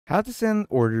How to send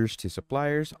orders to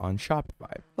suppliers on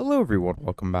Shopify. Hello everyone,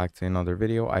 welcome back to another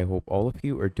video. I hope all of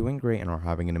you are doing great and are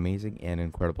having an amazing and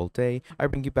incredible day. I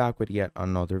bring you back with yet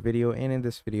another video, and in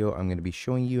this video I'm going to be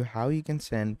showing you how you can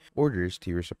send orders to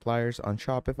your suppliers on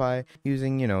Shopify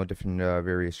using, different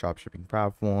various dropshipping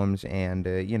platforms and,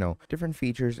 different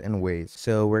features and ways.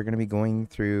 So we're going to be going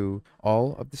through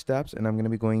all of the steps, and I'm going to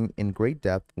be going in great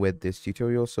depth with this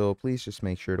tutorial. So please just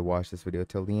make sure to watch this video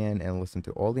till the end and listen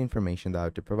to all the information that I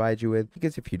have to provide you with,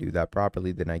 because if you do that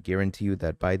properly, then I guarantee you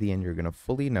that by the end you're going to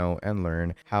fully know and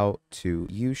learn how to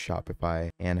use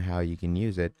Shopify and how you can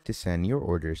use it to send your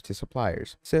orders to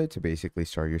suppliers. So to basically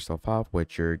start yourself off,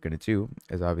 what you're going to do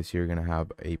is obviously you're going to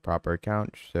have a proper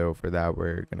account. So for that,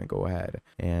 we're going to go ahead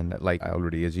and, like, I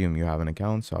already assume you have an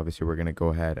account, so obviously we're going to go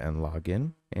ahead and log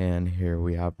in. And here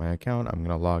we have my account. I'm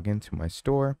going to log into my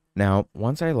store. Now,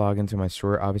 once I log into my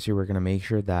store, obviously we're going to make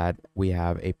sure that we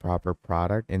have a proper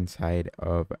product inside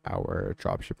of our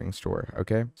dropshipping store.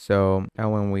 Okay. So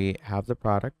now when we have the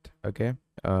product, okay,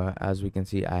 as we can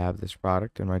see, I have this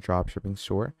product in my dropshipping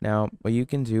store. Now, what you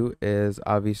can do is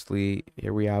obviously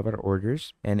here we have our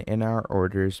orders, and in our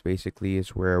orders basically is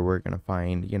where we're going to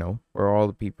find, where all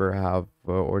the people have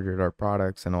ordered our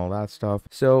products and all that stuff.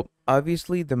 So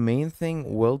obviously the main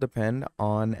thing will depend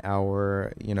on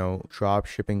our, drop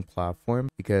shipping platform,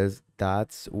 because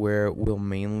that's where we'll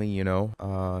mainly,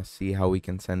 see how we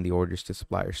can send the orders to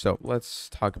suppliers. So let's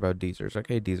talk about Deezers.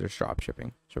 Okay, Deezers drop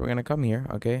shipping. So we're going to come here,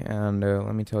 okay, and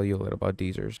let me tell you a little about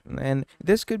Deezers. And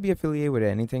this could be affiliated with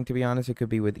anything, to be honest. It could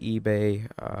be with eBay,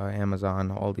 Amazon,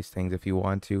 all these things if you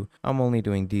want to. I'm only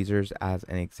doing Deezers as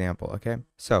an example, okay?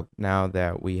 So now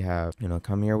that we have,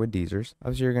 come here with Deezers,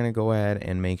 obviously you're going to go ahead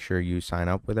and make sure you sign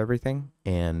up with everything.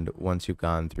 And once you've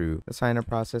gone through the sign up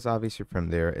process, obviously from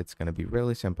there, it's going to be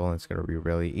really simple and it's going to be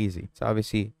really easy. So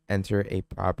obviously enter a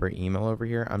proper email over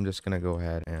here. I'm just going to go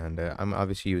ahead and I'm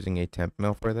obviously using a temp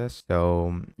mail for this.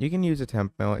 So you can use a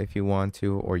temp mail if you want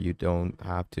to, or you don't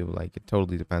have to. Like, it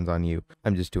totally depends on you.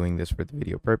 I'm just doing this for the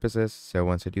video purposes. So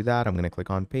once I do that, I'm going to click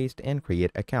on paste and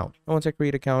create account. And once I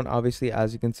create account, obviously,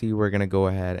 as you can see, we're going to go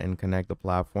ahead and connect the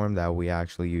platform that we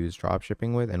actually use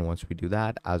dropshipping with. And once we do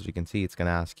that, as you can see, it's going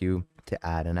to ask you to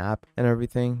add an app and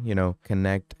everything,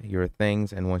 connect your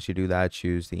things. And once you do that,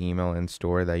 choose the email and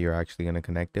store that you're actually going to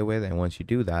connect it with. And once you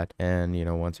do that,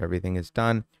 and once everything is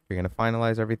done, you're going to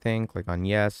finalize everything, click on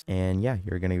yes, and yeah,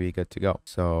 you're going to be good to go.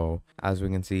 So as we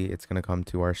can see, it's going to come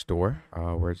to our store.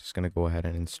 We're just going to go ahead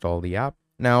and install the app.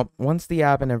 Now, once the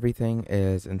app and everything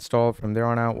is installed, from there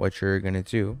on out, what you're going to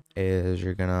do is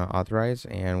you're going to authorize.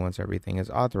 And once everything is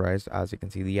authorized, as you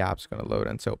can see, the app's going to load.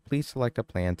 And so please select a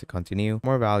plan to continue.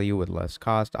 More value with less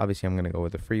cost. Obviously, I'm going to go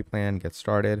with the free plan, get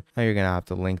started. Now you're going to have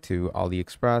to link to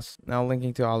AliExpress. Now,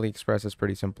 linking to AliExpress is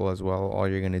pretty simple as well. All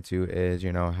you're going to do is,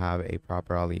 have a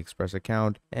proper AliExpress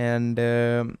account and,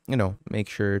 make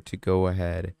sure to go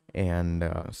ahead and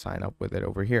sign up with it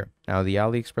over here. Now, the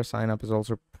AliExpress sign up is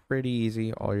also pretty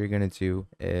easy. All you're gonna do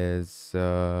is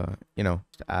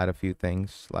just add a few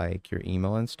things like your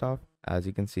email and stuff. As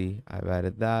you can see, I've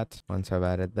added that. Once I've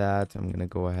added that, I'm gonna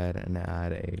go ahead and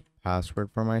add a password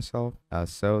for myself.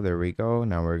 So there we go.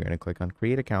 Now we're gonna click on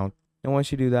create account. And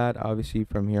once you do that, obviously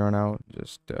from here on out,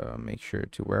 just make sure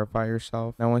to verify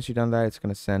yourself. Now, once you've done that, it's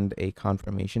going to send a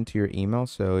confirmation to your email.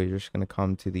 So you're just going to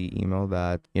come to the email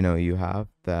that, you have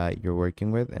that you're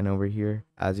working with. And over here,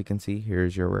 as you can see,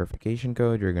 here's your verification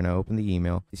code. You're going to open the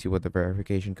email to see what the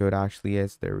verification code actually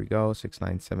is. There we go,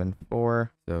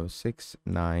 6974. So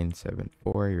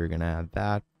 6974, you're going to add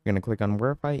that. You're going to click on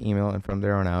verify email, and from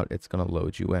there on out, it's going to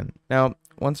load you in. Now,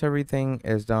 once everything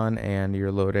is done and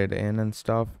you're loaded in and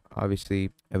stuff, obviously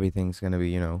everything's going to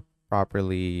be,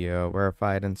 properly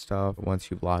verified and stuff. Once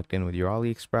you've logged in with your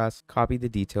AliExpress, copy the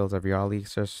details of your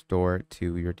AliExpress store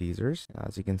to your Deezers.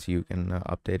 As you can see, you can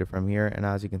update it from here. And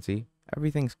as you can see,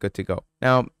 everything's good to go.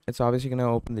 Now, it's obviously going to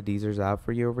open the Deezers app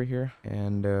for you over here.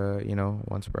 And,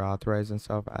 once we're authorized and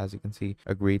stuff, as you can see,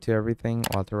 agree to everything,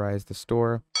 authorize the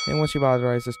store. And once you've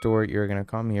authorized the store, you're going to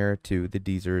come here to the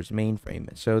Deezers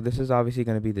mainframe. So this is obviously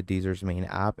going to be the Deezers main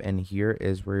app. And here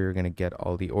is where you're going to get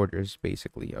all the orders,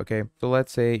 basically. Okay. So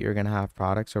let's say you're going to have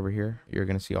products over here. You're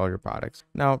going to see all your products.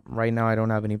 Now, right now, I don't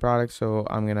have any products. So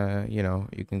I'm going to,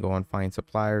 you can go and find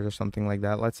suppliers or something like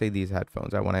that. Let's say these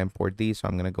headphones. I want to import these. So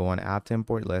I'm going to go on app to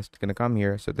import list. It's going to come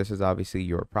here. So So this is obviously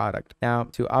your product. Now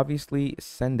to obviously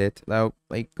send it now,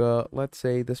 like let's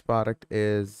say this product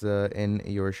is in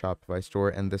your Shopify store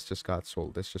and this just got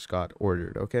sold, this just got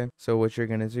ordered. Okay, so what you're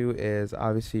gonna do is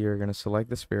obviously you're gonna select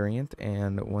this variant,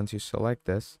 and once you select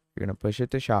this, you're gonna push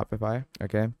it to Shopify.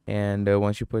 Okay, and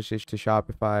once you push it to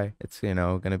Shopify, it's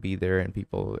gonna be there, and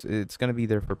it's gonna be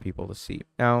there for people to see.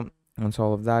 Now once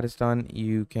all of that is done,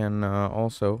 you can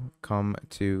also come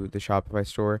to the Shopify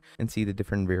store and see the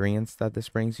different variants that this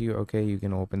brings you. Okay, you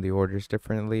can open the orders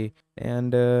differently,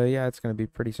 and yeah, it's going to be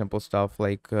pretty simple stuff.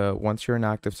 Like once you're an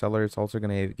active seller, it's also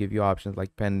going to give you options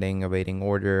like pending, awaiting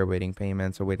order, awaiting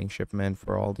payments, awaiting shipment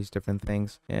for all these different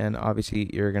things. And obviously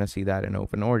you're going to see that in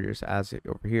open orders as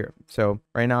over here. So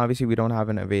right now, obviously we don't have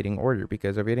an awaiting order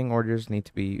because awaiting orders need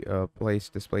to be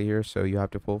display here. So you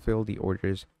have to fulfill the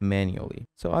orders manually.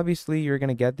 So obviously you're going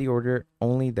to get the order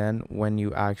only then when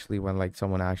like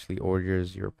someone actually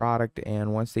orders your product.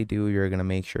 And once they do, you're going to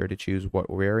make sure to choose what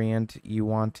variant you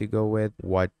want to go with,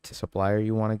 what supplier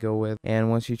you want to go with. And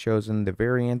once you've chosen the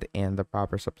variant and the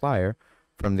proper supplier,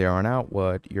 from there on out,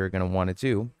 what you're going to want to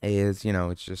do is,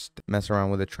 it's just mess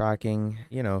around with the tracking,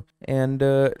 and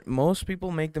most people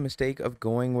make the mistake of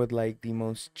going with like the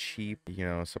most cheap,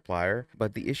 supplier.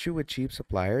 But the issue with cheap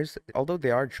suppliers, although they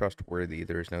are trustworthy,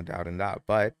 there's no doubt in that.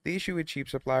 But the issue with cheap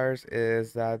suppliers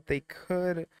is that they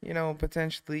could,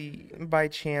 potentially by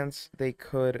chance, they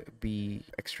could be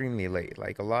extremely late.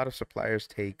 Like a lot of suppliers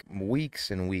take weeks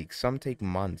and weeks, some take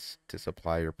months to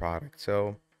supply your product.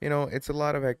 So it's a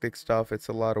lot of hectic stuff. It's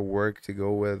a lot of work to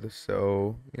go with.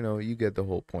 So, you get the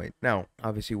whole point. Now,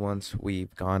 obviously, once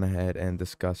we've gone ahead and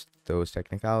discussed those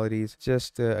technicalities,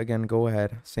 just again, go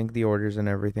ahead, sync the orders and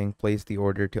everything, place the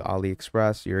order to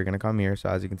AliExpress. You're going to come here. So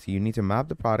as you can see, you need to map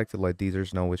the product to let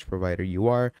dealers know which provider you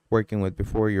are working with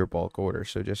before your bulk order.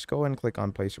 So just go and click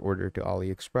on place order to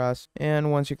AliExpress.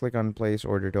 And once you click on place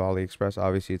order to AliExpress,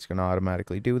 obviously, it's going to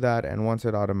automatically do that. And once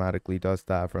it automatically does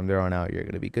that, from there on out, you're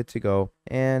going to be good to go.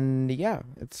 And yeah,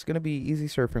 it's going to be easy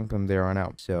surfing from there on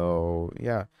out. So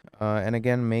yeah, and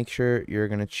again, make sure you're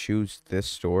going to choose this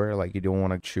store. Like you don't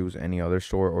want to choose any other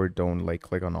store, or don't like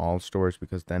click on all stores,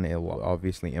 because then it will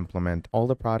obviously implement all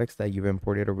the products that you've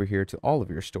imported over here to all of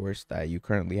your stores that you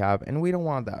currently have. And we don't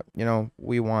want that.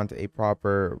 We want a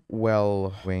proper,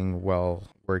 well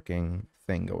working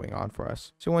thing going on for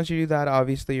us. So once you do that,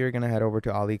 obviously you're gonna head over to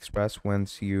AliExpress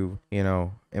once you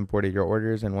imported your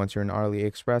orders. And once you're in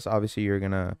AliExpress, obviously you're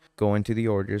gonna go into the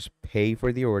orders, pay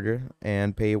for the order,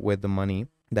 and pay it with the money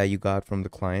that you got from the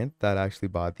client that actually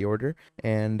bought the order.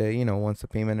 And once the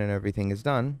payment and everything is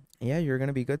done, yeah, you're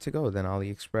gonna be good to go. Then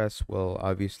AliExpress will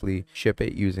obviously ship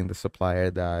it using the supplier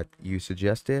that you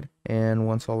suggested. And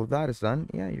once all of that is done,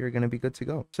 yeah, you're gonna be good to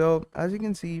go. So as you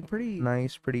can see, pretty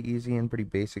nice, pretty easy, and pretty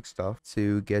basic stuff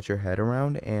to get your head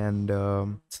around. And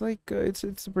it's like it's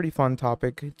a pretty fun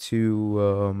topic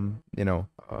to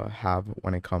have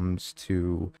when it comes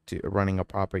to running a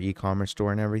proper e-commerce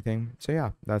store and everything. So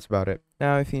yeah, that's about it.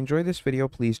 Now, if you enjoyed this video,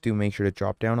 please do make sure to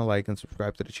drop down a like and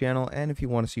subscribe to the channel. And if you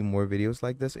want to see more videos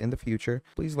like this in the future,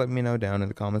 please let me know down in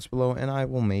the comments below and I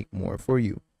will make more for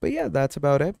you. But yeah, that's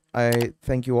about it. I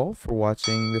thank you all for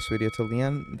watching this video till the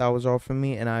end. That was all from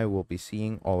me, and I will be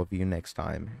seeing all of you next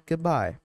time. Goodbye.